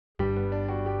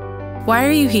Why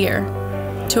are you here?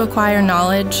 To acquire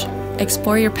knowledge,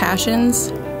 explore your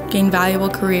passions, gain valuable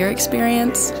career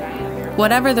experience?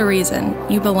 Whatever the reason,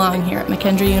 you belong here at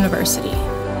McKendree University.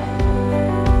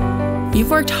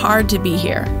 You've worked hard to be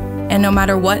here, and no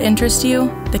matter what interests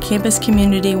you, the campus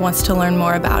community wants to learn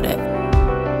more about it.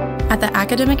 At the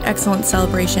Academic Excellence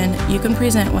Celebration, you can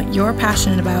present what you're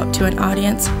passionate about to an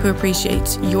audience who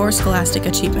appreciates your scholastic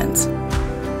achievements.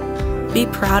 Be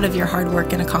proud of your hard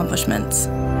work and accomplishments.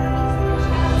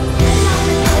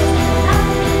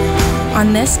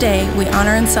 On this day, we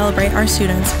honor and celebrate our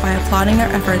students by applauding their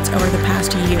efforts over the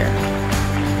past year.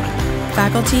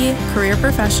 Faculty, career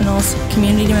professionals,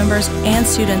 community members, and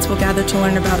students will gather to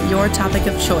learn about your topic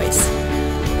of choice.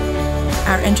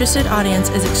 Our interested audience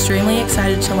is extremely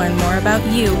excited to learn more about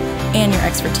you and your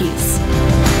expertise.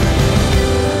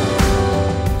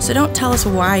 So don't tell us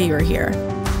why you're here.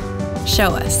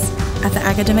 Show us at the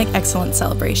Academic Excellence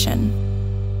Celebration.